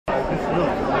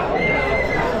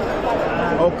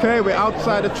Okay, we're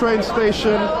outside the train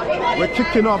station. We're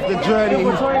kicking off the journey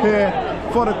here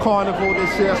for the carnival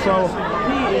this year. So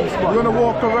we're gonna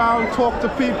walk around, talk to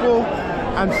people,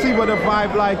 and see what the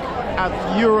vibe like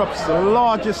at Europe's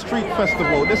largest street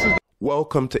festival.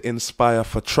 Welcome to Inspire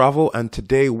for Travel, and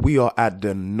today we are at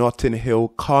the Notting Hill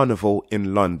Carnival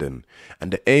in London.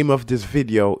 And the aim of this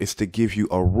video is to give you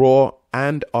a raw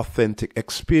and authentic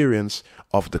experience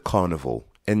of the carnival.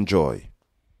 Enjoy.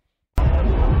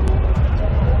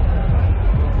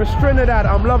 Miss Trinidad,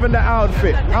 I'm loving the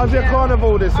outfit. How's your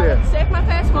carnival this year? It's my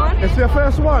first one. It's your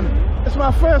first one? It's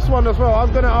my first one as well. I was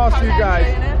going to ask you guys.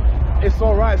 It's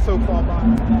all right so far,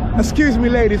 man. Excuse me,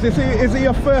 ladies. Is it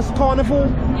your first carnival?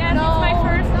 Yeah, no.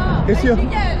 It's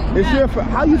my first.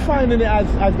 How are you finding it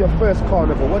as your first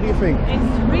carnival? What do you think?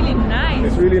 It's really nice.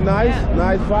 It's really nice? Yeah.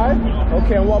 Nice vibe?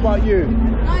 Okay, and what about you?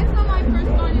 No, it's not my first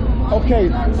carnival.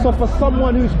 Okay, so for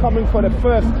someone who's coming for the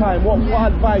first time, what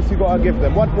advice you gotta give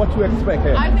them? What to expect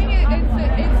here? I think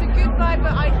it's a good vibe,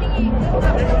 but I think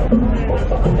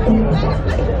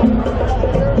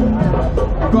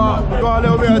got a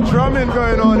little bit of drumming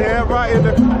going on here, right in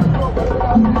the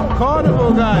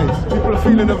carnival, guys. People are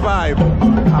feeling the vibe.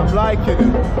 I'm liking it.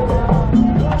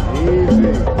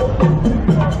 Easy.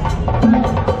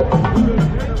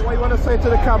 What do you want to say to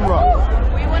the camera?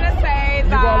 We want to say that you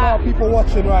got a lot of people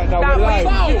watching right now.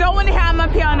 We don't want to hear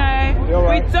Amapiano.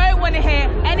 Right. We don't want to hear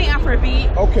any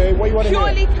Afrobeat. Okay, what do you want to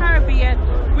hear? Purely Caribbean.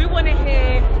 We want to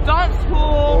hear dance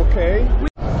hall. Okay.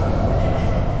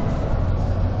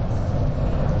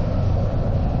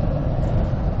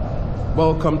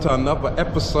 Welcome to another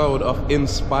episode of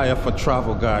Inspire for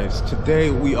Travel, guys. Today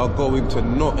we are going to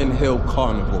Notting Hill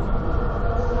Carnival.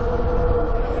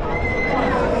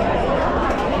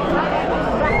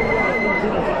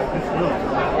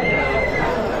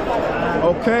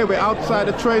 Okay, we're outside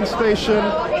the train station.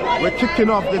 We're kicking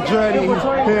off the journey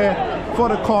here for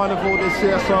the carnival this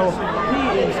year. So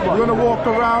we're gonna walk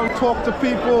around, talk to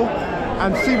people,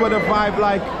 and see what the vibe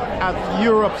like at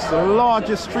Europe's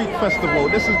largest street festival.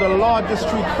 This is the largest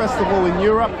street festival in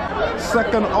Europe,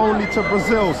 second only to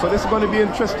Brazil. So this is going to be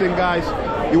interesting, guys.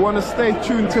 You want to stay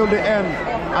tuned till the end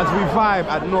as we vibe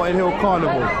at Notting Hill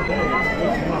Carnival.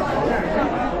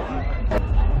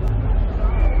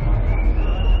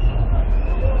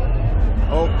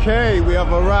 Okay, we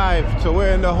have arrived. So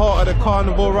we're in the heart of the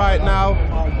carnival right now.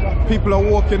 People are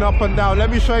walking up and down.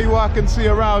 Let me show you what I can see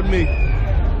around me.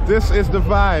 This is the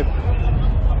vibe.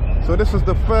 So this is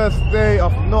the first day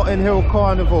of Notting Hill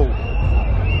Carnival,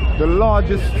 the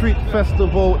largest street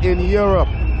festival in Europe.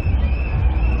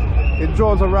 It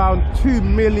draws around 2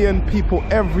 million people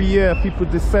every year. People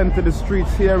descend to the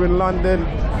streets here in London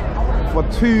for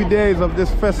 2 days of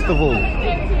this festival.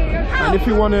 And if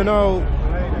you want to know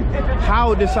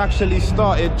how this actually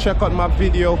started, check out my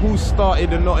video, Who Started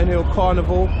the Notting Hill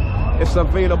Carnival. It's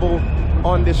available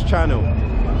on this channel.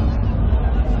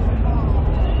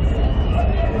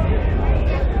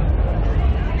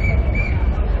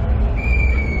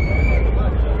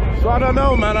 So I don't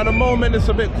know, man, at the moment it's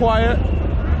a bit quiet.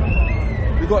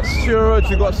 We got stewards,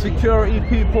 we got security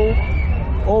people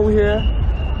all here.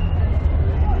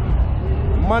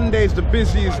 Monday's the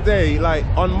busiest day. Like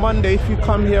on Monday, if you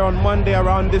come here on Monday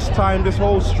around this time, this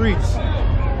whole streets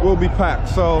will be packed.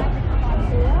 So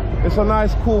it's a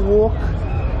nice cool walk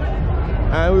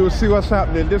and we will see what's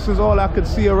happening. This is all I could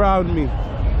see around me.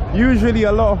 Usually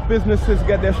a lot of businesses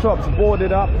get their shops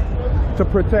boarded up to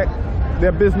protect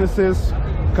their businesses,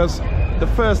 because the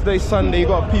first day, Sunday, you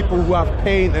got people who have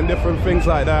paint and different things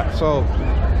like that, so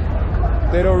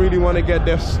they don't really want to get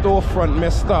their storefront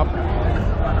messed up.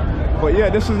 But yeah,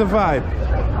 this is the vibe.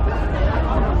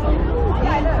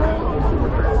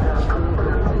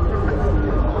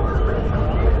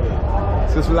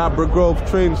 This is Labra Grove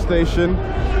train station.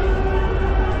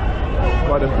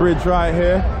 Got the bridge right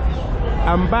here.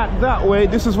 And back that way,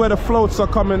 this is where the floats are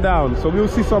coming down. So we'll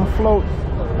see some floats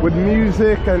with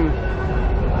music and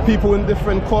people in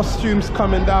different costumes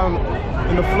coming down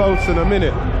in the floats in a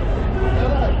minute.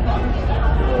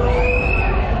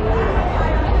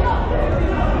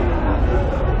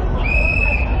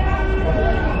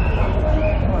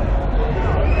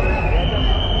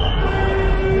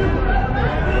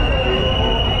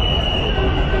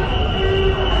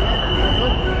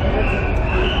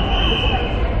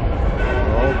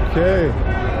 Okay,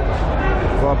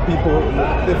 got people in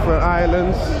different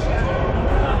islands.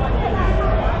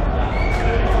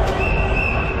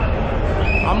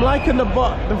 I'm liking the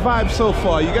vibe so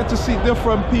far. You get to see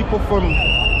different people from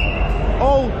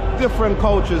all different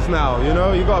cultures now, you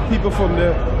know. You got people from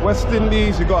the West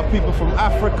Indies, you got people from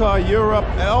Africa, Europe,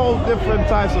 all different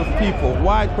types of people.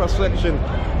 Wide cross section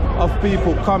of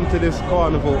people come to this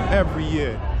carnival every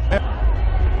year.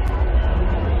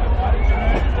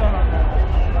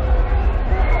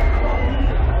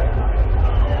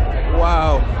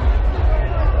 Wow,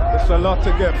 it's a lot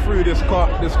to get through this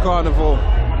carnival,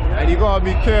 and you gotta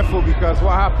be careful because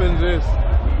what happens is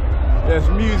there's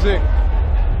music.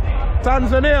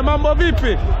 Tanzania, Mambo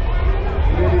Vipi?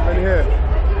 You didn't even hear.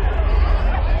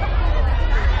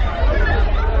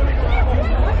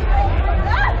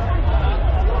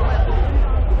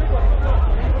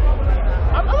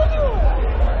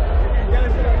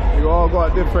 You all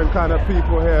got different kind of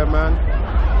people here, man.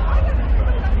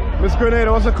 Miss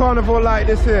Grenada, what's a carnival like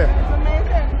this here? It's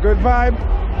amazing. Good vibe?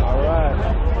 All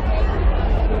right.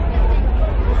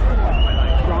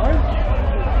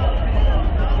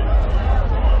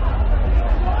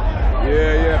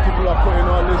 Yeah, people are putting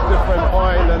all this different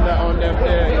oil and that on them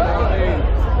there, you know what I mean?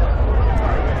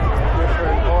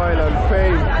 Different oil and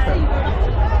paint.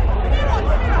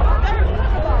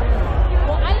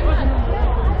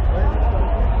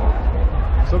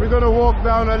 So we're gonna walk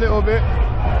down a little bit.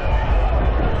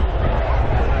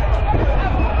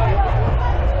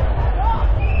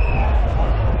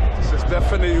 This is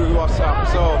definitely what's up.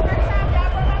 So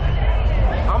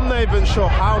I'm not even sure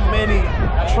how many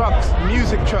trucks,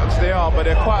 music trucks there are, but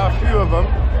there are quite a few of them.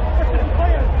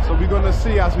 So we're gonna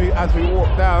see as we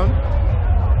walk down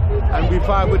and we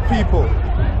vibe with people.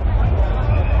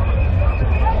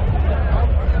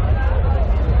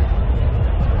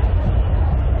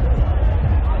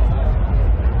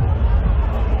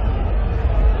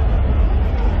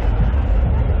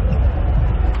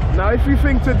 Now if you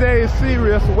think today is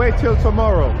serious, wait till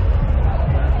tomorrow.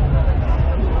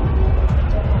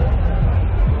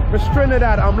 Miss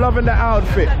Trinidad, I'm loving the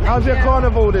outfit. How's your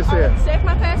carnival this year? It's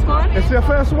my first one. It's your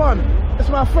first one? It's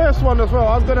my first one as well.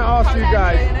 I was going to ask you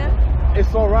guys.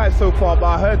 It's alright so far, but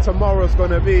I heard tomorrow's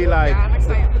going to be like... Yeah, I'm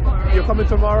excited for tomorrow. You're coming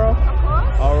tomorrow? Of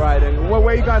course. Alright then. Where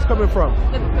are you guys coming from?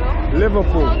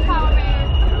 Liverpool. Liverpool.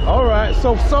 Alright,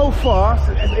 so far,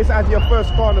 it's as your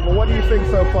first carnival. What do you think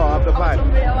so far of the vibe?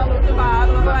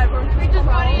 We just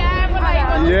got it,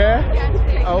 Yeah?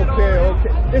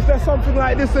 Okay. Is there something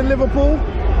like this in Liverpool?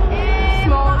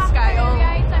 Small scale.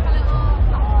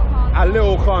 A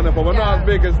little carnival, but not as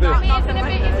big as this. It's in a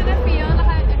field,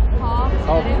 like a different park.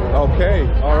 Oh, okay,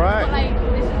 alright. Like,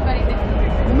 this is very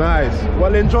different. Nice.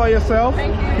 Well, enjoy yourself.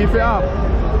 Thank you. Keep it up.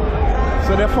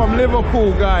 So they're from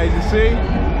Liverpool, guys, you see?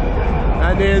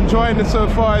 And they're enjoying it so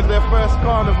far as their first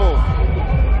carnival.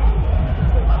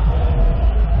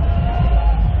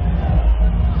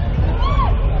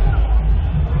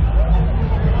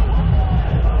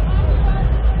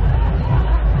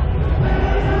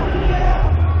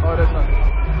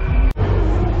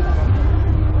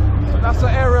 That's an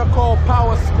area called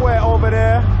Power Square over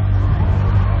there,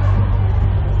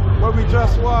 where we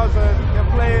just was, and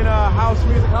they're playing house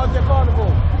music. How's your carnival?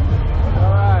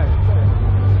 All right.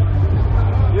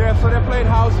 Yeah, so they're playing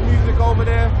house music over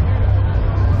there.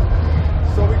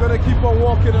 So we're gonna keep on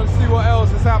walking and see what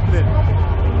else is happening.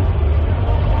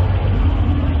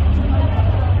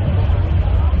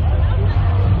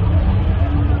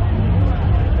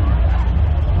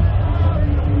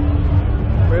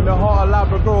 We're in the heart of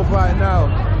Labrador right now.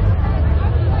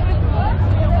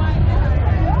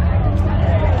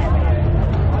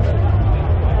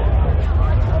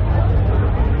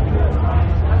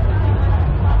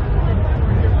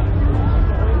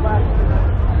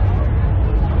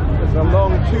 There's a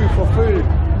long queue for food.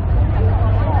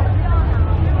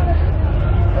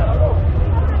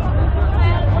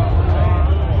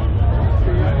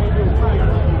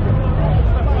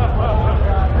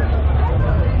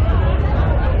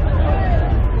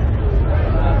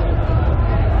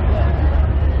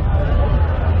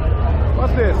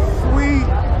 What's this?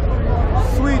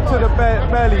 Sweet to the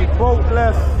belly,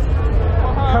 boatless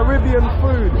Caribbean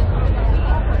food.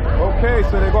 Okay,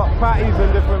 so they got patties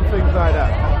and different things like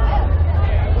that.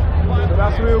 So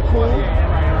that's real cool.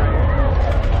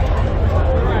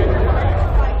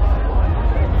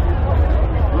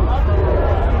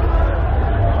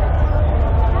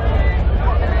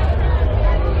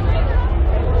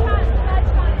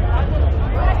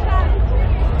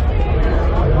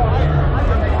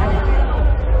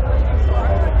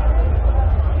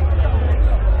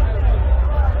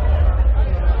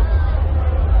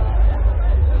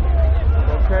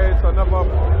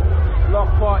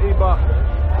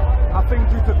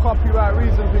 Copyright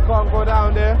reasons we can't go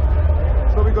down there,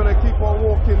 so we're gonna keep on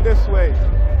walking this way.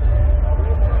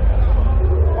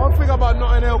 One thing about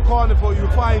Notting Hill Carnival, you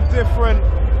find different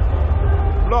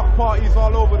block parties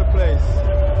all over the place.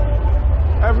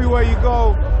 Everywhere you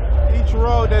go, each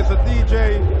road there's a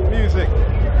DJ, music.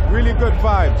 Really good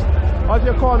vibes. How's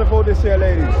your carnival this year,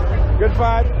 ladies? Good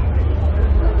vibe?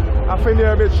 I think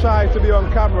they're a bit shy to be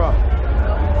on camera.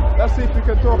 Let's see if you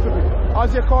can talk to me.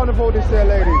 How's your carnival this year,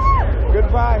 ladies? Good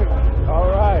vibe? All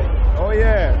right. Oh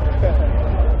yeah.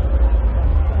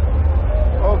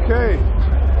 Okay.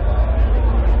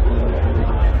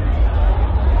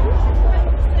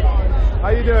 How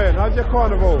you doing? How's your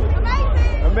carnival?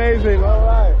 Amazing. Amazing, all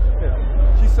right.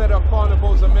 She said her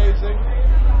carnival's amazing.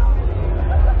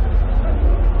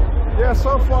 Yeah,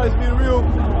 so far it's been real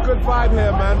good vibe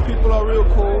here, man. People are real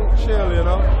cool, chill, you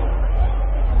know.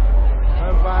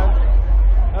 I'm fine.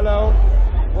 Hello.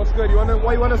 What's good?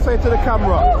 What you want to say to the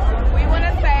camera? We want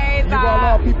to say that... You got a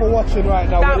lot of people watching right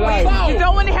now. That we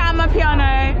don't want to hear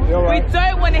Amapiano. Right. We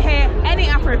don't want to hear any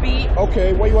Afrobeat.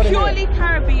 Okay, what you want to hear? Purely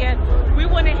Caribbean. We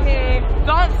want to hear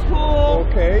dancehall.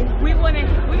 Okay. We just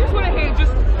want to hear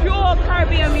just pure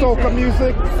Caribbean music. Soca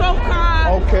music?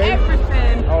 Soca. Okay.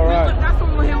 Everything. All right. That's what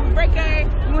we want to hear. Reggae.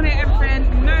 We want to hear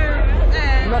everything.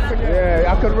 Nothing.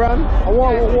 Yeah, I can run.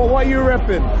 What are you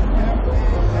repping?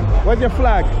 Where's your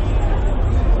flag?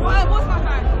 What's my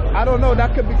flag? I don't know.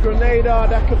 That could be Grenada.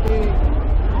 That could be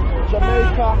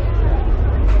Jamaica.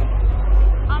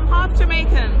 I'm half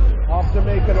Jamaican. Half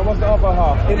Jamaican. And what's the other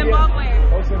half? Zimbabwe.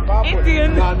 Oh, Zimbabwe.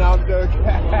 Indian. No, I'm joking.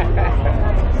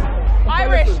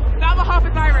 Irish. The other half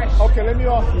is Irish. Okay, let me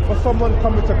ask you. For someone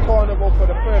coming to Carnival for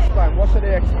the first time, what should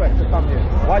they expect to come here?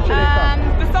 Why should they come?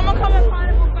 For someone coming to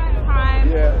Carnival first time,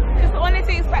 just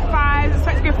honestly expect vibes,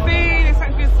 expect good food,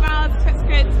 expect good smells, expect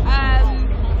good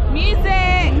music,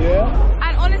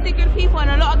 and honestly good people and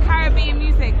a lot of Caribbean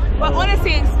music. But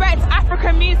honestly expect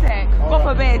African music, God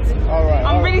forbid.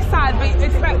 I'm really sad, but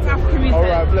expect African music.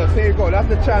 Alright, bless. Here you go. That's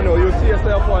the channel. You'll see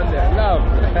yourself on there. Love.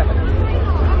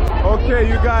 Okay,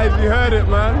 you guys, you heard it,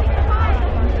 man.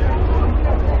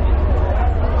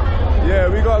 Yeah,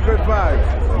 we got good vibes.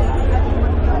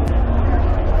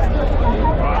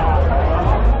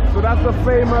 So that's a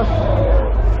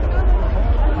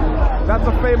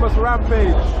famous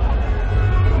rampage.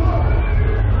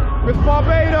 Miss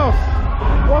Barbados,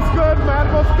 what's good, man?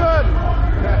 What's good?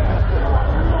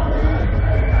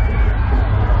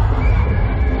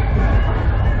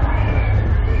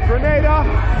 Grenada,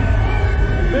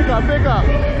 big up, big up.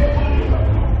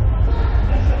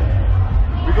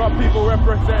 We got people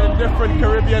representing different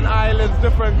Caribbean islands,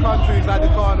 different countries at the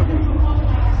carnival.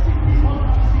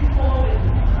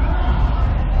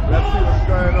 Let's see what's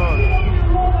going on.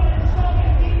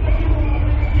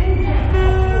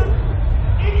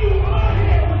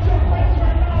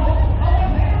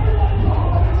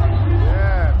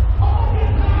 Yeah.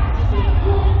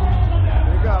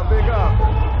 Big up, big up.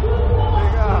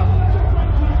 Big up.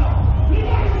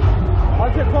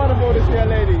 How's your carnival this year,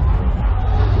 ladies?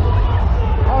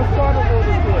 How's carnival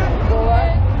this year? It's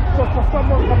alright? So for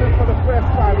someone coming for the first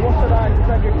time, what should I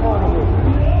expect in carnival?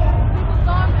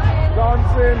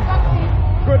 Dancing,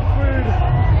 good food,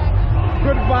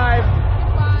 good vibe.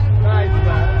 Nice,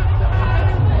 man.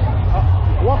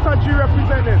 What country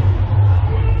representing?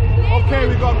 Okay,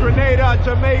 we got Grenada,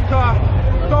 Jamaica,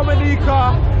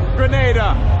 Dominica,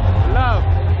 Grenada. Love.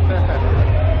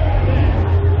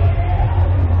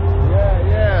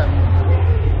 Yeah.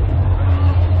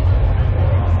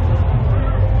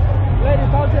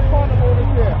 Ladies, how's your carnival this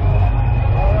year?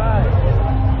 Alright.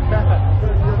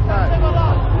 Good time.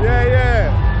 Yeah.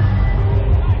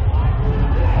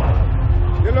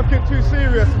 You're looking too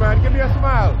serious, man. Give me a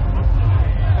smile.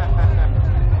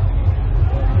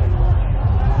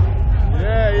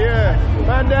 Yeah.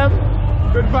 Man, them.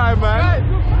 Good vibe, man.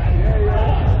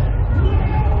 Yeah.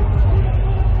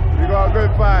 We got a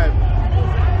good vibe.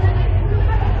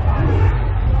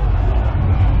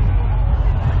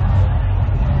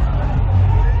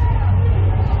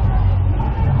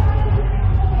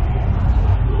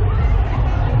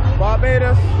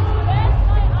 Barbados.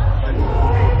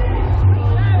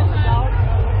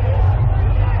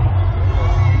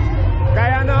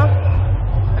 Guyana.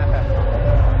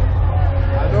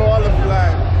 I know all the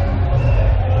flags.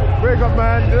 Wake up,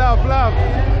 man. Love.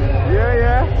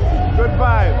 Yeah. Good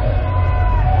vibe.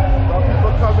 Got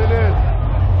people coming in.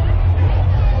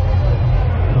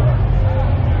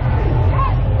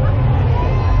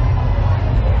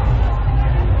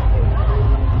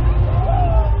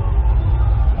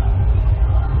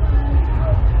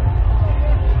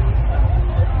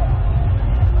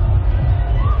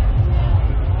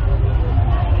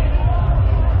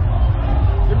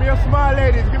 Give me a smile,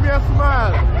 ladies. Give me a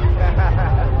smile.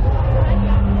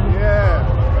 Yeah.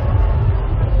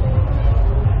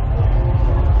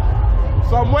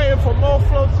 So I'm waiting for more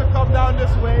floats to come down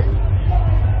this way,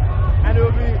 and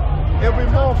it'll be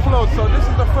more floats. So this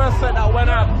is the first set that went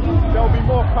up. There'll be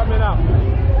more coming up.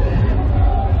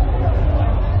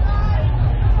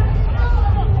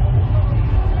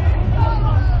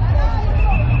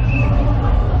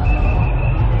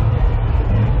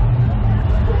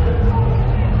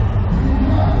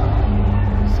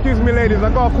 Excuse me, ladies, I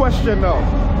got a question though.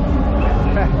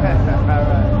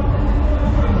 Alright.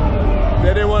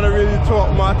 They didn't want to really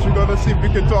talk much. We're gonna see if we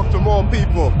can talk to more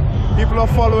people. People are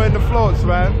following the floats,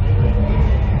 man.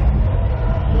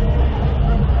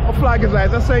 What flag is that?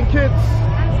 Is that St. Kitts?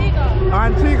 Antigua.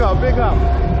 Antigua, big up.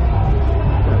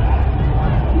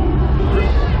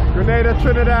 Grenada,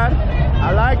 Trinidad.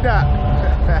 I like that.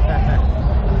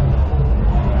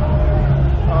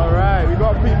 Alright, we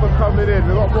got people coming in.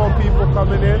 We got more people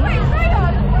coming in.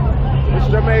 It's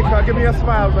Jamaica. Give me a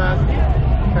smile, man.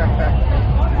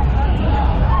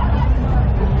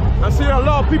 I see a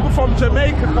lot of people from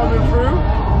Jamaica coming through.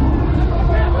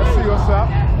 Let's see what's up.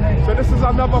 So this is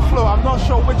another float. I'm not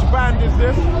sure which band is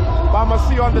this, but I'm gonna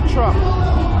see you on the truck.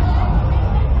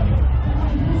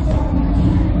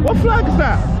 What flag is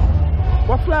that?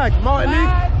 What flag?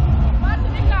 Martinique?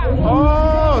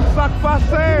 Oh, sac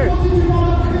passé.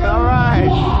 All right.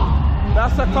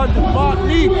 That's a country,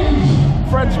 Martinique,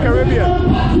 French Caribbean.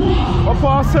 What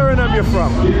part of Suriname you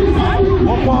from?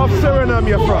 What part of Suriname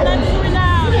you from?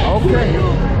 Okay.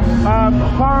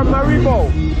 Paramaribo.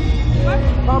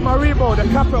 Paramaribo, the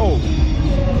capital.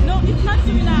 No, it's not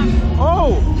Suriname.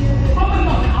 Oh.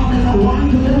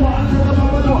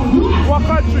 What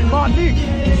country? Martinique.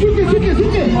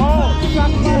 Oh,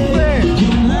 sac passé.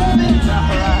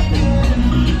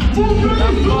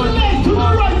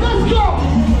 Let's go!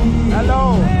 Hello.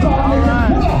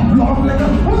 Alright.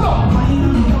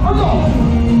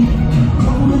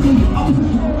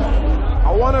 I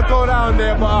want to go down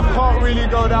there, but I can't really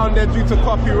go down there due to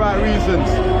copyright reasons.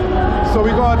 So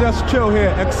we gotta just chill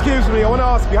here. Excuse me, I want to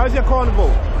ask you, how's your carnival?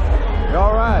 You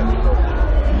alright?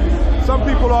 Some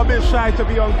people are a bit shy to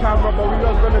be on camera, but we're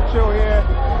just gonna chill here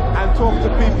and talk to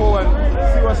people and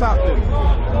see what's happening.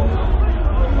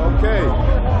 Okay.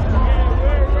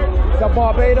 Is that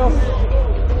Barbados?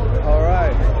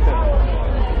 Alright.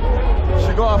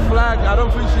 She got a flag. I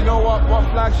don't think she know what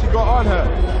flag she got on her.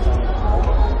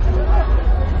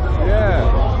 Yeah.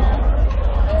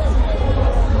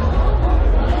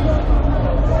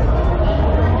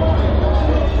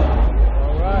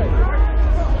 Alright.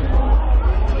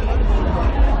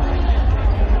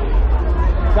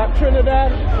 Is that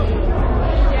Trinidad?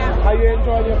 Yeah. How you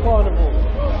enjoying your carnival?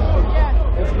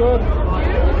 Yeah. It's good?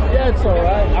 Yeah, it's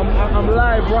alright. I'm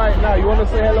live right now. You want to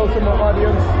say hello to my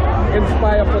audience?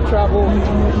 Inspire for travel.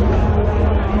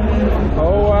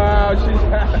 Oh wow,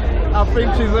 I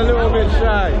think she's a little bit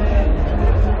shy.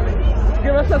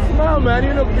 Give us a smile, man.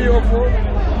 You look beautiful.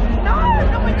 No,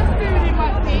 not with the food in my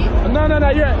teeth. No,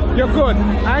 you're good.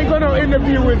 I ain't gonna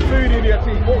interview with food in your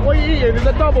teeth. What are you eating? Is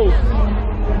it doubles?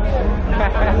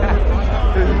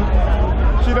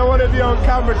 She don't want to be on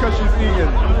camera because she's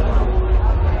eating.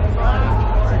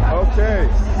 Okay,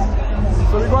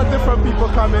 so we got different people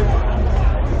coming,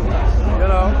 you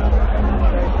know.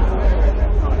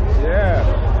 Yeah.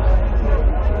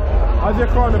 How's your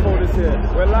carnival this year?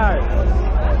 We're live.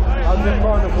 How's your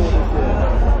carnival this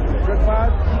year? Good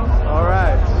vibe?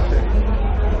 Alright.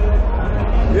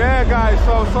 Yeah guys,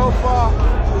 so far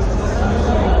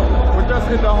we're just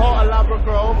in the heart of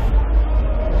Labrador.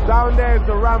 Down there is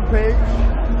the Rampage.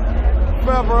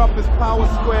 Further up is Power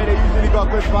Square. They usually got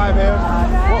good vibe here.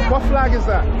 What flag is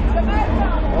that?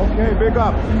 Okay, big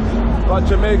up. Got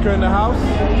Jamaica in the house.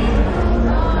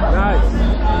 Nice.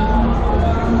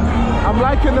 I'm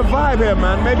liking the vibe here,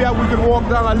 man. Maybe we can walk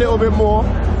down a little bit more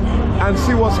and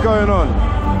see what's going on.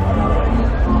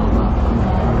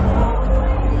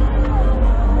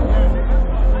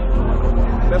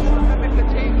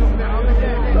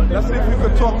 Let's see if we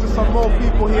could talk to some more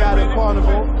people here at the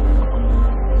carnival.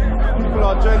 People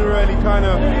are generally kind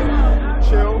of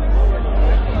chill.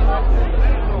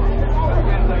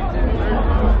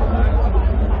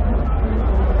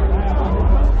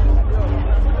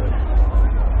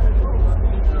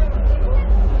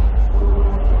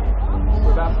 So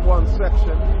that's one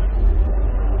section.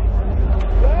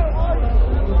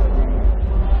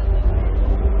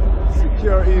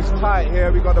 Security is tight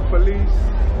here. We got the police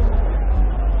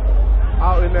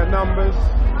out in their numbers.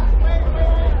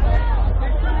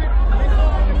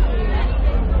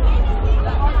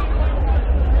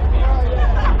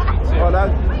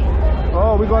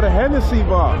 Oh, we got a Hennessy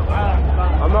bar.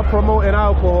 I'm not promoting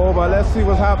alcohol, but let's see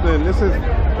what's happening. This is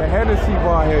the Hennessy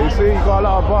bar here. You see, you got a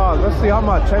lot of bars. Let's see how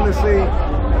much. Hennessy,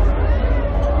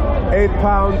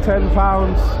 £8,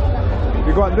 £10.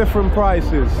 You got different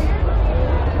prices.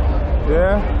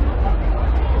 Yeah.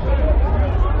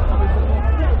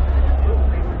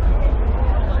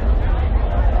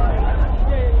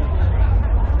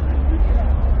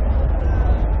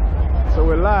 So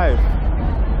we're live.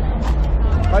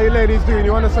 How you ladies doing?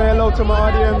 You want to say hello to my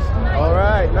audience? All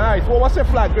right, nice. Well, what's your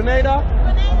flag? Grenada?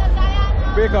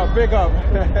 Big up, big up.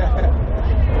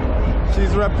 She's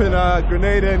repping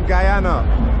Grenada and Guyana.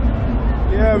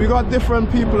 Yeah, we got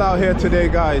different people out here today,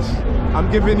 guys.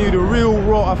 I'm giving you the real,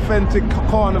 raw, authentic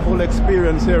carnival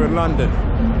experience here in London.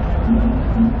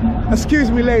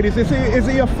 Excuse me, ladies. Is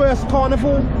it your first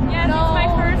carnival? Yes, no, it's my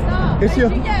first.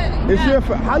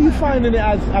 How are you finding it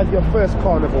as your first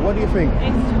carnival? What do you think?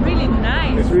 It's really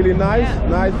nice. It's really nice? Yeah.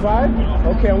 Nice vibe?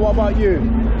 Okay, and what about you?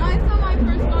 No, it's not my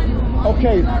first carnival.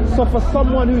 Okay, so for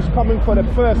someone who's coming for the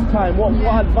first time, what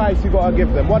advice you gotta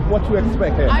give them? What to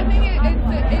expect here? I think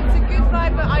it's a good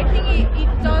vibe, but I think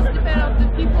it does depend on the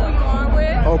people you are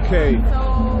with. Okay.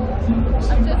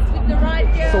 So just with the right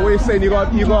girl. So what you're saying, you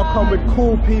got come with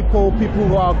cool people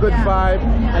who are good vibe,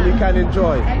 and you can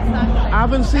enjoy. Exactly. I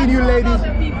haven't seen you ladies.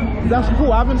 That's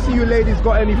cool. I haven't seen you ladies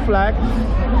got any flags.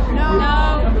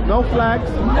 No. No flags?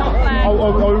 No flags.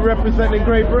 Are we representing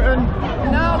Great Britain?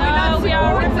 No, we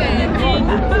are representing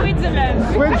Switzerland.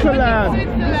 Switzerland.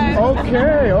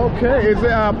 Okay. Is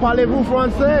it parlez-vous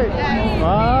français? Yes.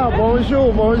 Ah,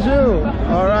 bonjour.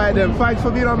 All right then. Thanks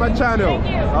for being on my channel. Thank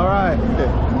you. All right.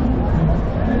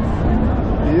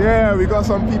 Yeah, we got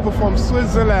some people from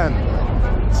Switzerland.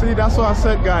 See, that's what I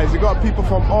said, guys. You got people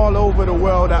from all over the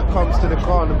world that comes to the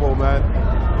carnival, man.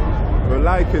 We're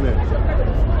liking it.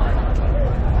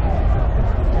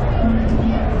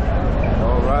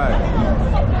 All right.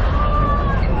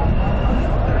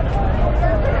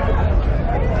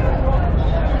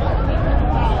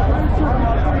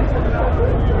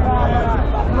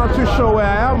 I'm not too sure where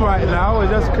I am right now. I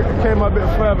just came a bit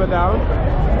further down.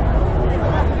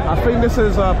 I think this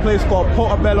is a place called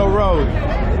Portobello Road.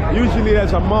 Usually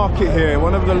there's a market here,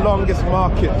 one of the longest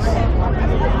markets.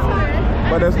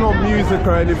 But there's no music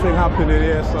or anything happening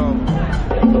here, so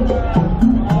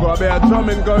got a bit of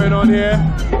drumming going on here,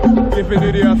 giving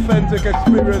you the authentic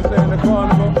experience there in the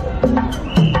carnival.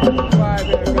 Vibe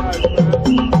here, guys, man.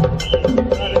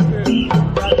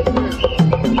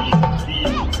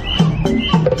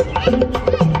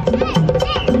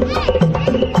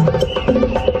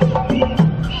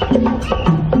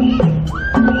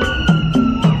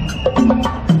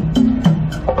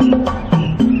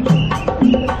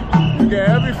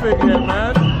 Everything here,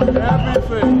 man.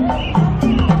 Everything.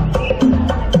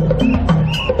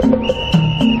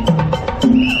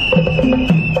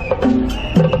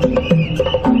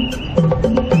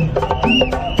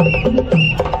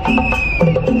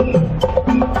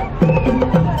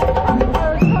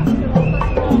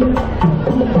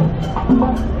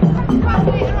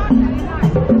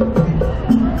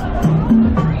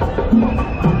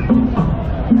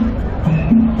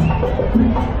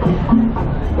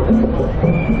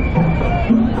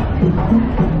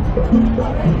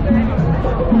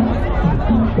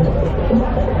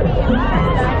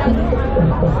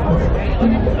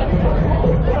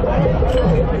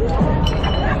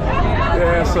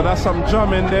 Yeah, so that's some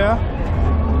drumming there.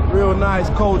 Real nice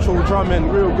cultural drumming,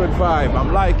 real good vibe.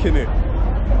 I'm liking it.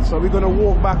 So we're gonna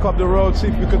walk back up the road, see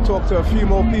if we can talk to a few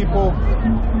more people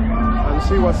and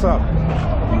see what's up.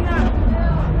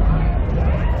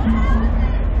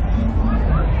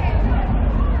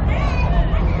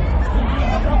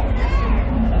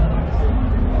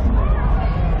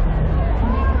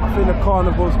 I think the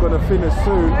carnival's gonna finish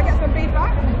soon. Can I get some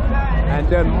feedback? And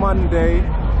then Monday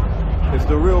is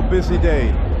the real busy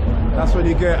day. That's when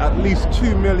you get at least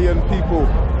 2 million people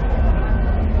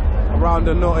around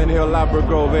the Notting Hill Ladbroke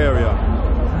Grove area.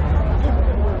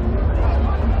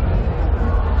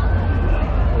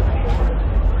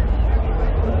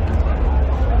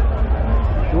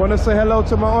 You want to say hello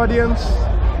to my audience?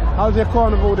 How's your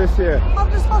carnival this year?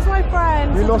 I've just lost my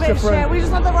friend. You lost your friend? Shit. We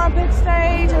just had the rampage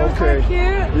stage and it was kind of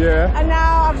cute. Yeah. And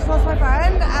now I've just lost my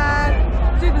friend and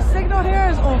dude, the signal here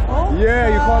is awful. Yeah,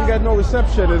 you can't get no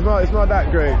reception. It's not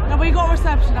that great. No, we got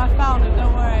reception. I found it.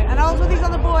 Don't worry. And I was with these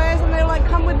other boys and they were like,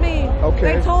 come with me.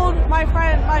 Okay. They told my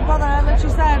friend, my brother, and then she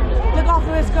said, look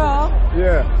after this girl.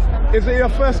 Yeah. Is it your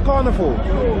first carnival?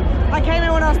 I came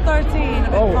in when I was 13, a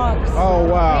bit fucked. Oh,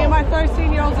 wow. Me and my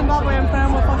 13-year-old Zimbabwean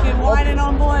friend were fucking whining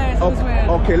on boys. It was weird.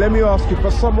 Okay, let me ask you,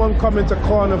 for someone coming to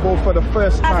carnival for the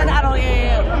first time. As an adult,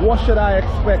 yeah. what should I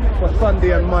expect for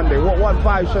Sunday and Monday? What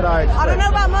vibe should I expect? I don't know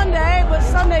about Monday, but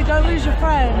Sunday, don't lose your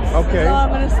friends. Okay. That's all I'm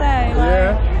going to say. Like,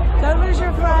 Yeah. Don't lose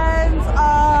your friends.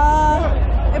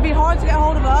 It'd be hard to get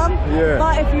hold of them. Yeah.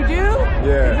 But if you do,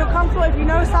 if you're comfortable, if you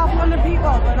know South London people,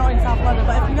 well, not in South London,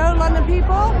 but if you know London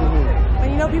people, and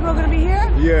you know people are going to be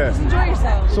here, just enjoy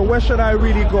yourself. So where should I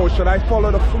really go? Should I follow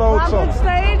the floats? Rampage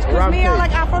stage, because me, I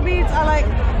like Afrobeats, I like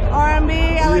R&B,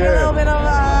 I like a little bit of,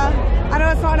 I know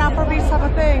it's not an Afrobeats type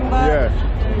of thing, but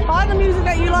find the music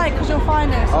that you like, because you'll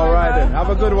find it. So, all right then, have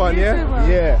a good one, you too, bro.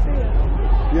 Yeah.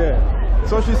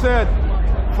 So she said,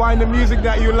 find the music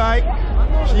that you like.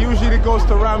 She usually goes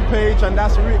to Rampage, and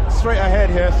that's straight ahead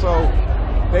here, so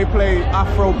they play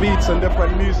Afro beats and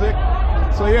different music.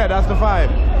 So yeah, that's the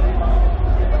vibe.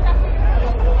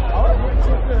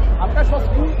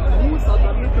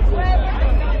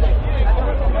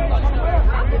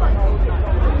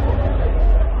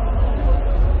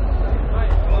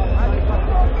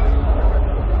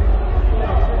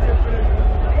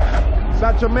 Is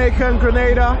that Jamaican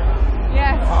Grenada?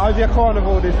 Yes. How's your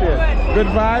carnival this year? Good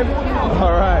vibe?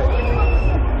 All right.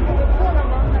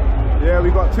 Yeah,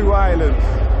 we got 2 islands.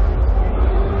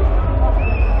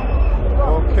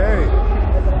 Okay.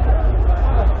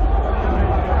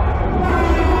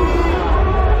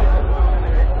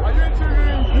 Are you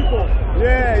interviewing people?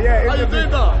 Yeah. How you doing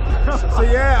that? So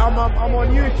yeah, I'm on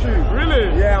YouTube.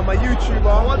 Really? Yeah, I'm a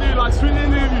YouTuber. What do you like, street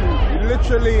interview?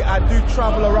 Literally, I do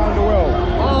travel around the world.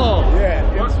 Oh. Yeah.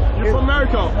 You're from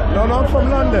America? No, I'm from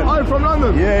London. Oh, you're from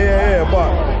London? Yeah,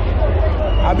 but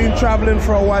I've been traveling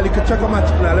for a while. You can check on my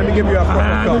channel. Let me give you a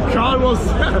proper The car was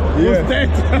dead.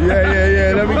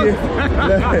 Yeah. Let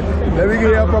me give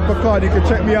you a proper card. You can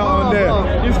check me out on there.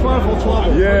 It's fine for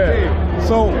travel. Yeah. Okay.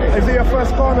 So, is it your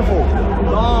first carnival?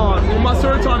 No, it's my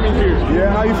third time in here.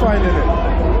 Yeah, how you finding it?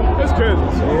 It's good.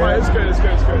 Alright, it's good.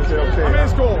 Okay. I mean,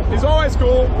 it's cool. It's always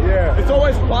cool. Yeah. It's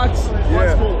always packed. Yeah.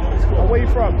 It's cool. And where you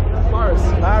from? Paris.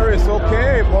 Paris,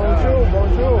 okay. Bonjour.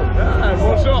 Yeah,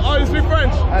 bonjour. Oh, you speak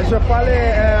French? Je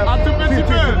parlais Un tout petit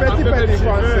peu. petit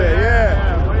français, yeah.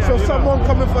 So someone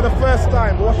coming for the first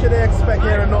time, what should they expect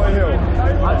here in Notting Hill?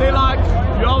 I think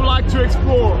you all like to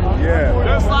explore. Yeah.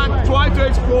 Just like try to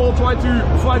explore, try to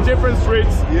find different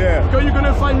streets. Yeah. Because you're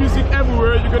gonna find music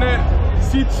everywhere. You're gonna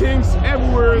see things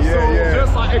everywhere.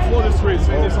 Just like explore the streets,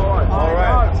 and it's alright.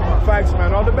 Alright. Thanks,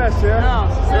 man. All the best, Yeah,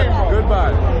 same, bro.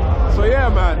 Goodbye. So yeah,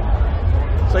 man.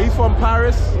 So he's from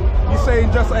Paris. He's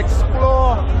saying just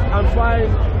explore and find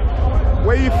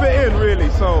where you fit in, really.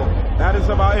 So that is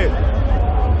about it.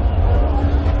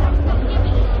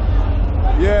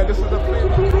 Yeah, this is the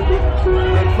good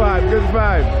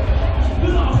vibe.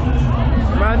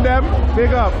 Man, them,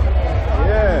 big up.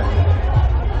 Yeah.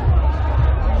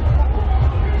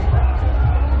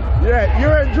 Yeah,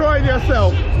 you're enjoying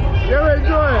yourself. You're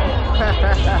enjoying.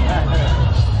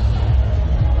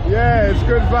 Yeah, it's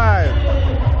good vibe.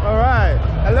 All right.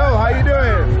 Hello, how you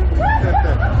doing?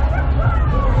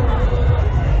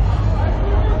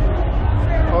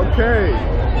 Okay.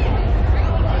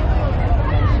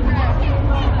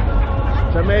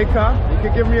 Jamaica, you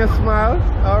can give me a smile.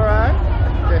 All right.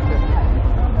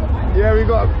 Yeah, we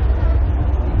got.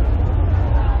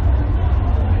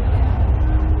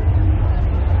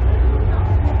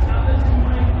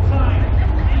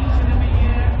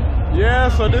 Yeah,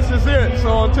 so this is it.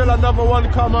 So until another one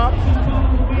come up,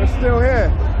 we're still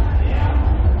here.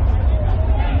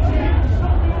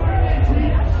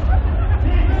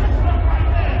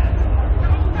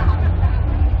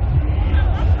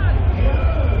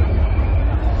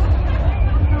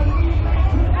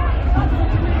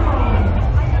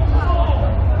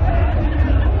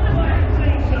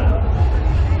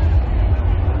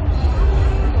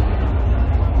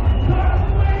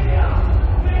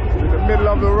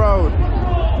 Of the road.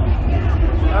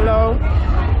 Hello.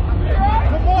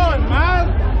 Come on, man.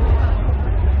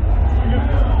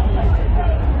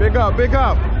 Big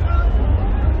up.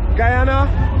 Guyana.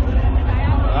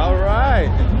 All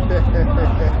right.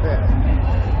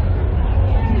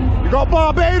 You got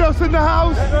Barbados in the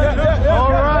house. Yeah.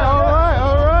 All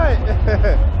right.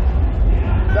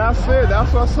 That's it.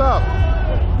 That's what's up.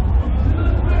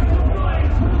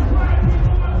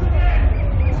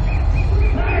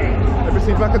 Let me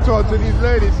see if I can talk to these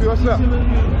ladies, see what's up.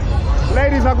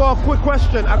 Ladies, I got a quick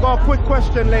question,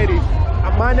 ladies.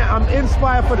 I'm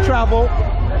inspired for travel.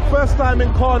 First time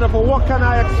in Carnival, what can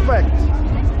I expect?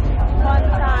 Fun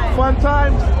time. Fun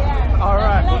times? Yeah. All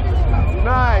right.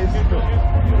 Nice.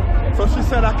 So she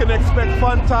said I can expect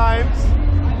fun times.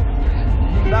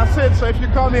 That's it, so if you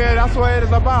come here, that's what it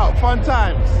is about, fun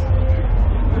times.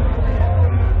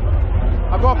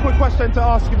 I got a quick question to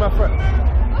ask you, my friend.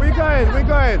 We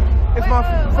going. It's my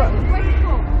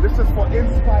this is for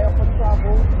Inspire for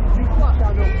Travel, YouTube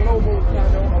channel, global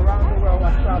channel, around the world I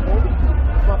travel.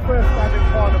 It's my first time in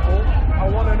Carnival. I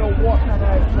want to know what can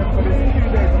I expect for these 2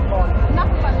 days of Carnival.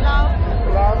 Nothing but love.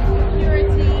 Love.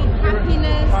 Purity.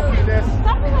 Happiness.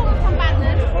 Something over some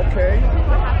madness. Okay.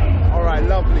 Alright,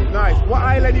 lovely. Nice. What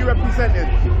island are you representing?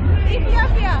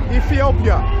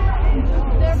 Ethiopia.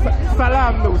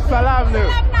 Salam no.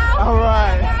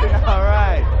 Alright.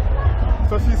 Alright.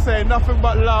 So she's saying nothing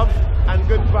but love and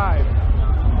good vibe.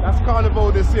 That's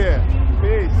Carnival this year.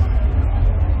 Peace.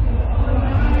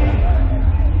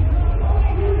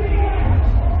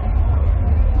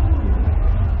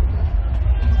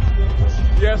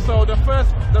 Yeah, so the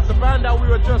band that we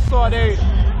were just saw, they're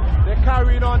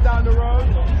carrying on down the road.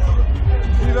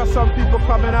 These are some people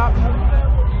coming up.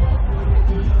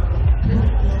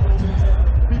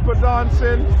 People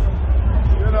dancing,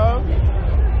 you know.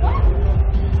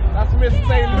 That's Miss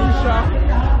St. Lucia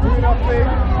doing her thing.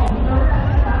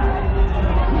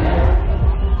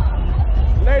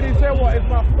 Ladies, say what? It's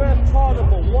my first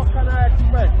Carnival. What can I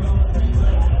expect?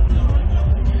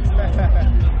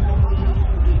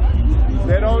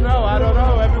 They don't know. I don't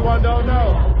know. Everyone don't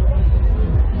know.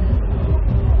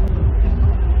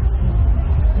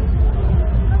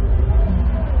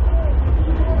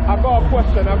 I got a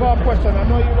question. I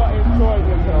know you lot enjoying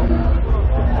yourself.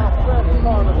 It's my first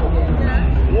Carnival.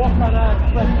 What can I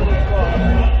expect for this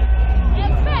Carnival?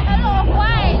 Expect a lot of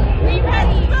wine. Be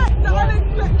ready.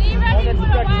 Be ready for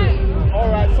the wine.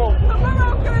 Alright, so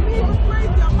Tomorrow's gonna be even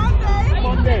crazier.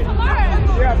 Monday.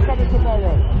 Tomorrow? Yeah, I'm coming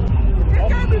tomorrow. It's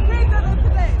gonna be crazier than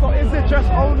today. So is it just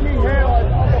only here or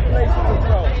in other places as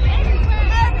well?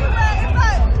 Everywhere. It's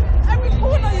like every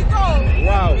corner you go.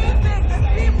 Wow. There's music, there's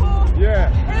people. Yeah.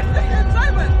 It's just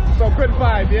enjoyment. So good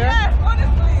vibe, yeah? Yes,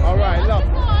 honestly. Alright, love.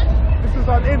 This is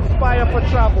on Inspire for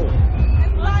Travel.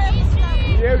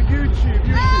 Yeah, YouTube.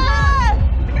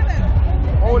 Look at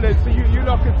this. Hold it, so you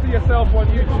lot can see yourself on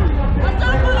YouTube. I'm so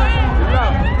following.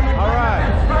 Love. Alright.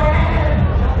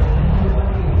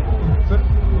 So,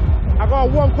 I got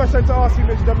one question to ask you,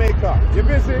 Miss Jamaica. You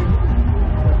busy?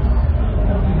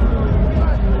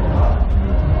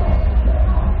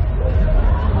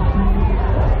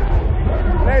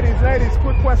 Ladies,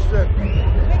 quick question.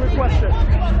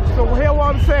 So hear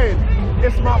what I'm saying?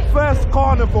 It's my first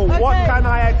Carnival. Okay. What can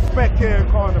I expect here in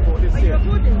Carnival this year?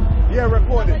 Recording? Yeah,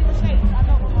 recording.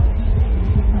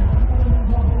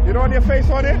 You don't want your face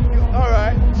on it?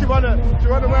 Alright. She wanna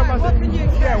wear my... What can you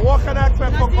expect? Yeah, what can I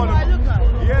expect for Carnival? What I look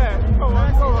like? Yeah, go on.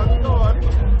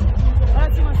 I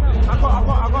see myself. I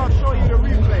gotta show you the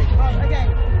replay. Okay.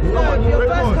 So your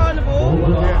first Carnival,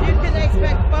 you can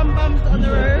expect bums on the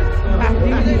road.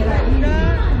 You can expect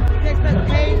nerves. You can expect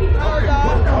pain, powder.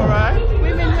 Alright.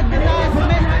 Women looking nice,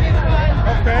 men having fun.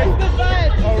 Okay. That's good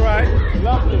vibes. Alright.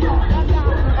 Lovely.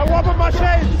 And what about my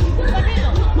shades?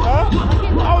 Huh?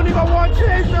 I only got one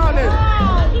shade, darling.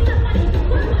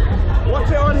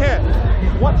 What's it on here?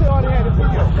 The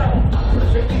video.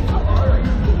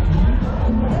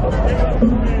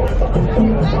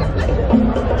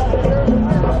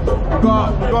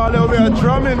 Got a little bit of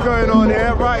drumming going on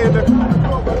here, right in the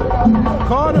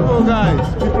Carnival,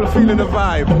 guys. People are feeling the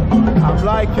vibe. I'm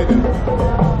liking it.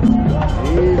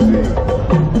 Easy.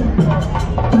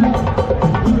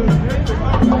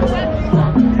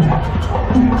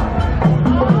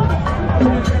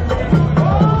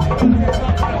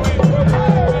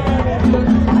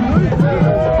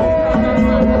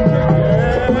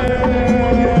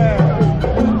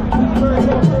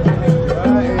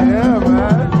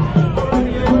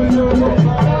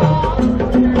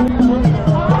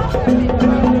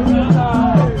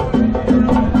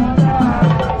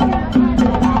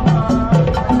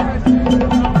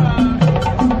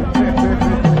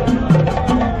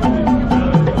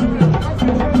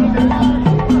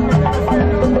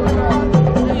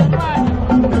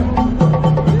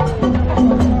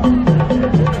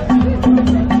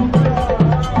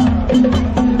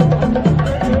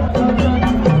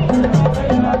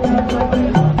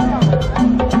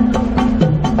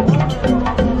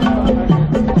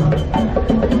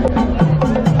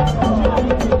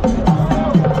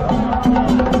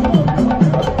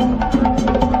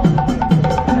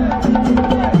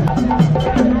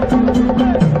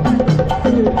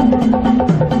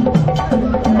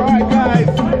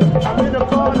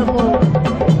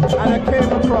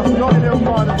 Notting Hill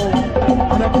Carnival,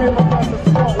 and I came across a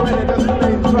spot where they're just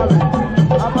playing drumming.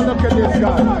 Have a look at this,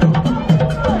 guy.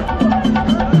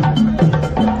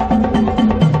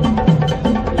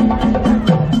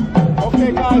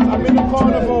 Okay, guys, I'm in the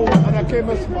carnival, and I came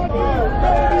a spot.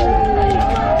 Hey!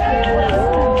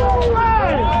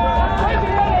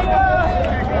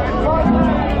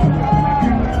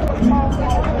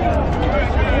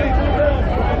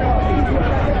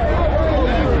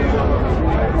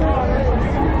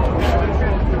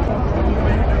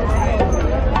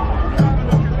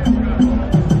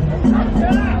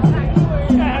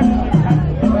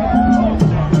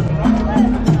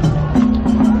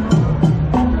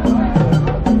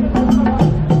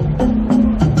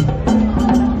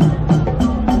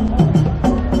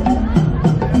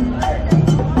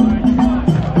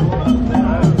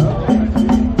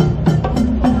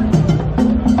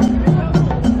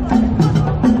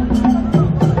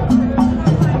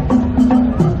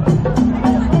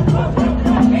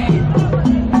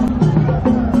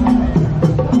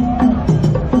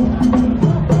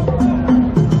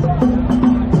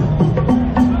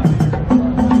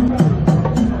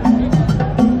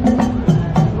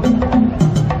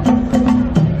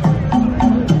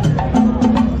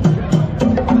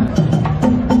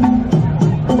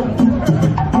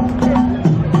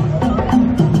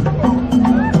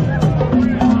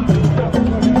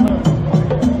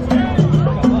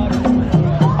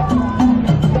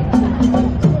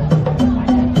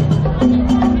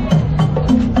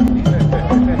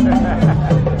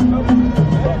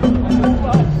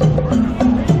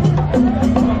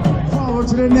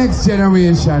 next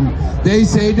generation. They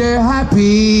say they're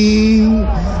happy,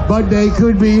 but they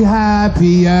could be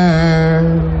happier.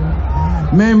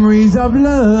 Memories of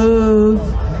love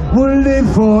will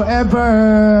live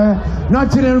forever.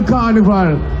 Notting Hill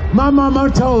Carnival. My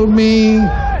mama told me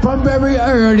from very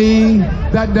early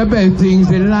that the best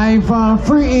things in life are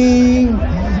free.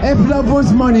 If love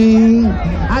was money,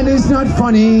 and it's not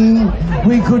funny,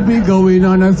 we could be going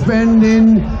on a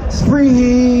spending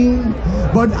spree.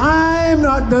 But I'm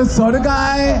not the sort of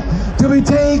guy to be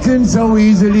taken so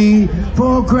easily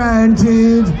for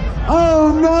granted.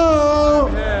 Oh no!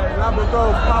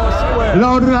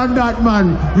 Louder than that,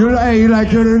 man. You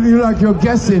like you're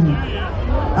guessing.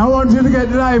 I want you to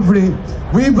get lively.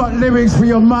 We've got lyrics for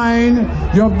your mind,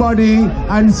 your body,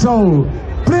 and soul.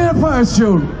 Play the first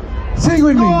tune. Sing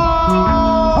with me. Oi!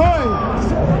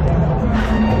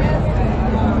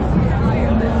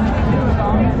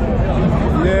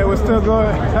 Yeah, we're still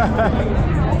going.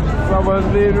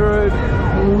 Someone's being rude,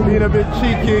 being a bit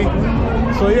cheeky.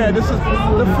 So yeah, this is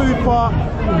the food part.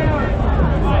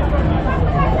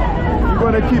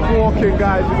 We're gonna keep walking,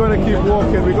 guys. We're gonna keep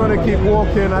walking. We're gonna keep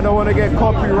walking. I don't want to get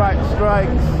copyright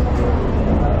strikes.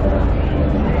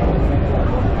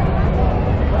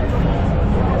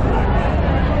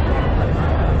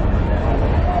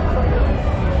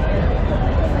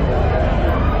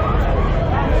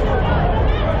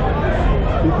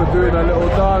 People doing a little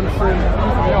dancing.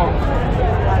 Yeah.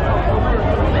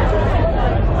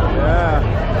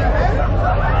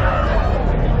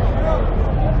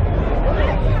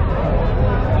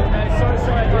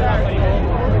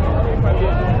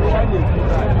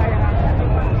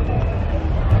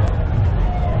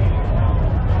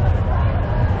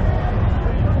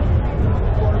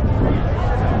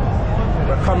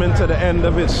 We're coming to the end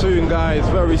of it soon, guys,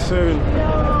 very soon.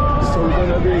 So we're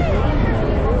gonna be...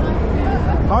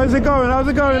 How's it going? How's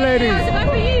it going, ladies? How's it going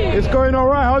for you? It's going all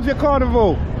right. How's your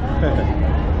carnival?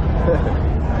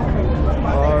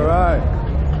 All right.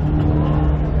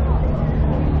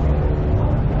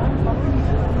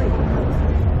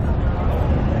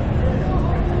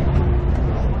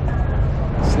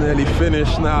 It's nearly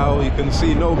finished now. You can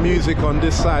see no music on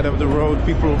this side of the road.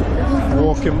 People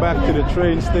walking back to the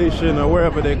train station or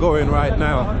wherever they're going right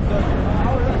now.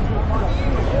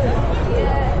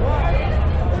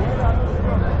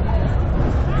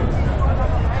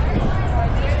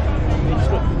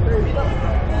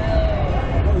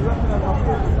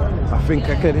 I think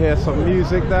I could hear some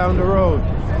music down the road.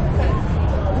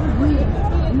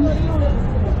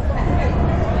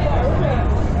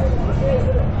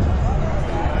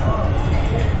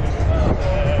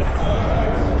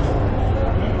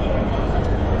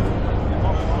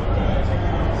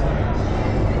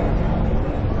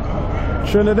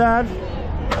 Trinidad.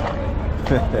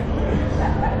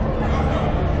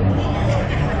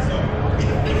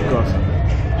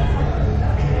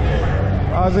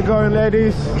 How's it going,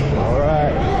 ladies? All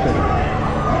right.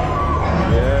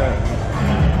 Yeah.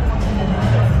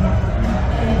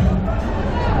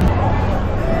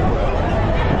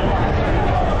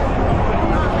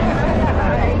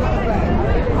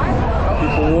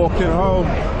 People walking home.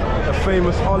 The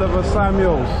famous Oliver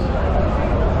Samuels.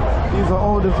 These are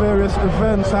all the various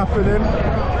events happening.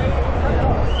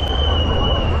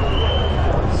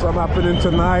 Some happening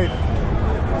tonight,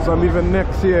 some even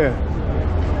next year.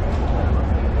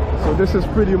 So this is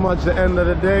pretty much the end of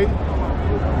the day.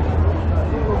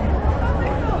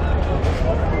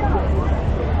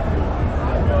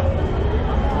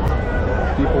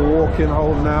 People walking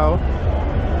home now,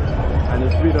 and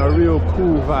it's been a real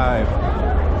cool vibe.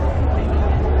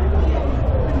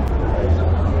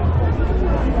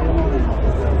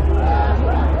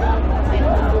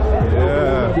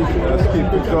 Yeah, let's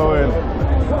keep it going.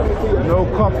 No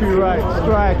copyright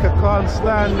strike, I can't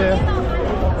stand it.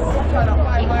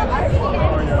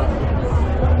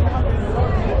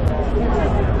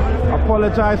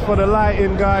 Apologize for the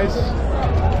lighting, guys.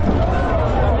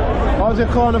 How's your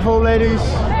carnival, ladies?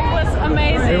 It was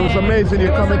amazing. It was amazing.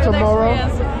 You're coming tomorrow?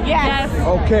 Yes.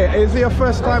 Okay, is it your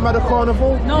first time at the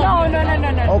carnival? No.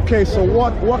 Okay, so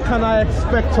what can I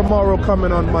expect tomorrow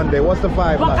coming on Monday? What's the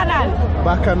vibe like?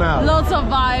 Bacchanal. Lots of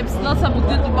vibes, lots of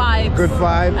good vibes. Good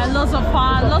vibes. And lots of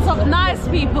fun, lots of nice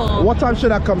people. What time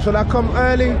should I come? Should I come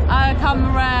early? I come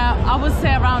around, I would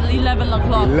say around 11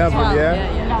 o'clock. 11, 12,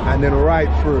 yeah? And then right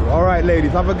through. All right,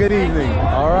 ladies, have a good evening.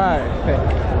 All right.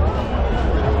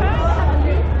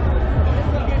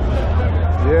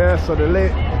 Yeah, so the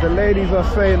ladies are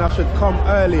saying I should come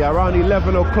early, around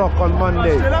 11 o'clock on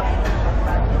Monday.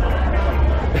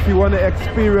 If you want to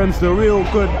experience the real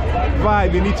good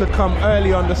vibe, you need to come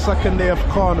early on the second day of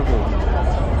Carnival.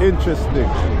 Interesting.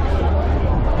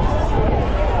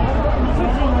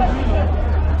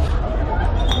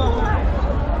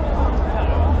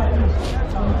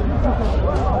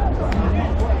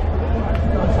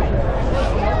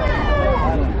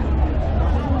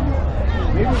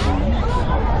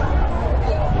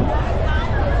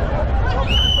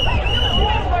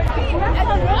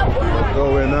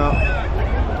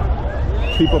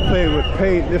 People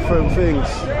paint different things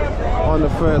on the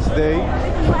first day.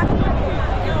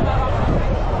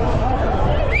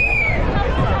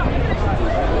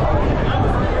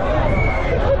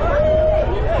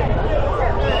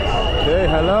 Hey,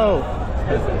 hello.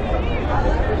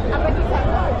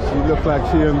 She looked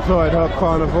like she enjoyed her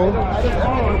carnival.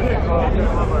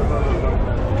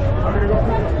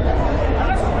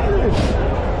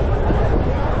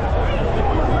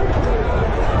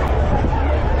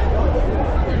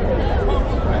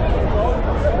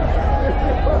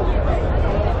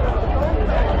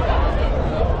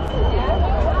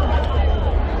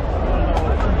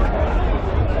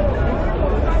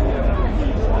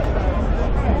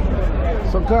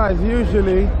 So guys,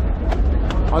 usually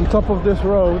on top of this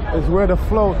road is where the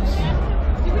floats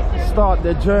start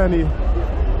their journey,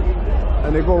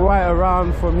 and they go right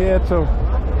around from here to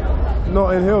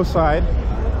Notting Hill side,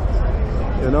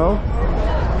 you know.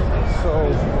 So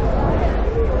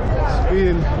it's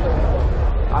been,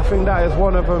 I think that is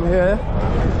one of them here,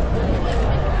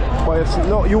 but it's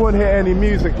not, you won't hear any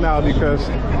music now because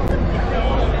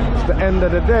it's the end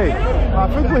of the day. I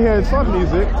think we're hearing some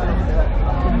music.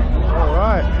 All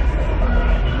right.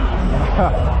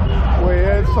 We're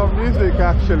hearing some music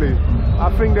actually. I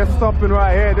think they're stopping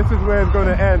right here. This is where it's going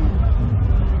to end.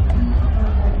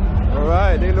 All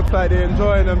right, they look like they're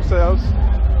enjoying themselves.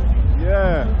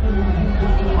 Yeah.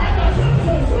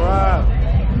 Wow.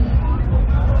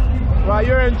 Right,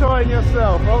 you're enjoying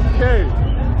yourself. Okay.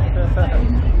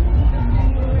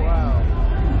 Wow.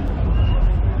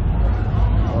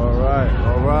 All right,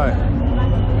 all right.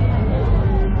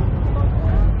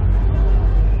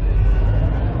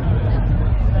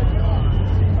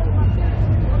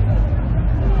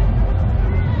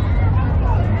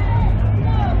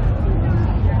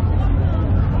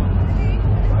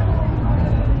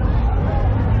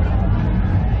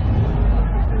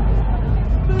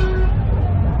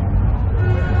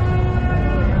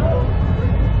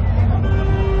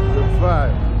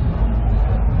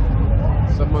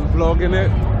 Someone's vlogging it,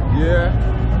 yeah.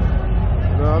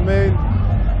 You know what I mean?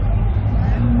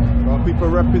 Got people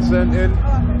representing.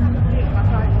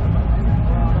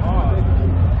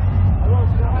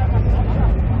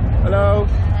 Hello.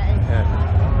 Yeah.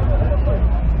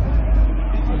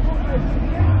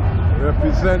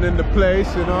 Representing the place,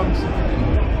 you know what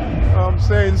I'm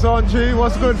saying? Zonji,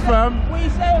 what's good, fam? What are you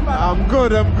saying, man? I'm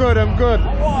good.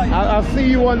 I see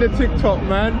you on the TikTok,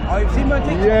 man. Oh, you've seen my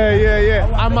TikTok?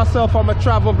 Yeah. I myself, I'm a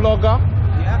travel vlogger.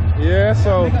 Yeah? Yeah,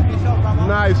 so Pick up yourself, brother.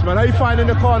 nice, man. How you finding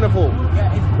the carnival?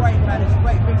 Yeah, it's great, man. It's a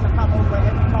great thing to come over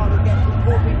every time we get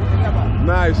more people together.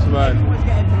 Nice, man. Everyone's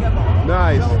getting together.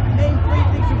 Nice. So, name 3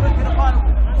 things you bring to the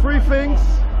carnival. 3 things?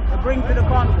 To bring to the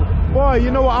carnival. Boy,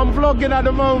 you know what? I'm vlogging at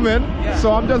the moment,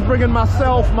 so I'm just bringing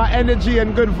myself, my energy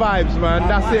and good vibes, man.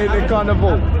 That's it in the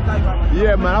carnival.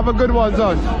 Yeah, man. Have a good one,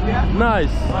 Zon.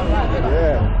 Nice.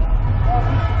 Yeah.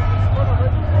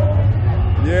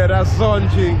 Yeah, that's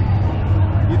Zonji.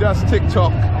 He does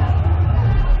TikTok.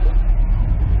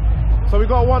 So we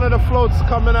got one of the floats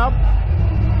coming up.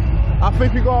 I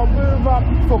think we're gonna move up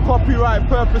for copyright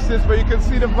purposes, but you can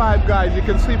see the vibe, guys. You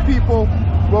can see people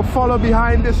will follow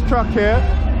behind this truck here,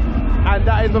 and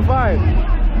that is the vibe.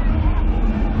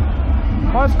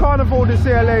 How's carnival this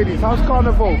year, ladies? How's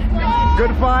carnival?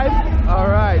 Good vibe? All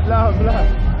right, love.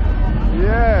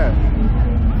 Yeah.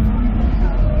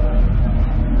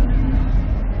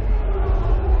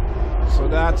 So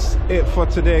that's it for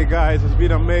today, guys. It's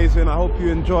been amazing. I hope you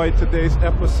enjoyed today's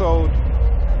episode.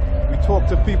 We talked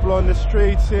to people on the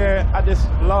streets here at this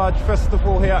large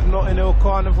festival here at Notting Hill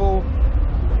Carnival.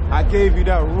 I gave you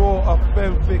that raw,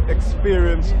 authentic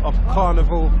experience of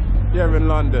carnival here in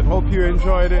London. Hope you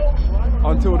enjoyed it.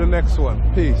 Until the next one.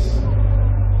 Peace.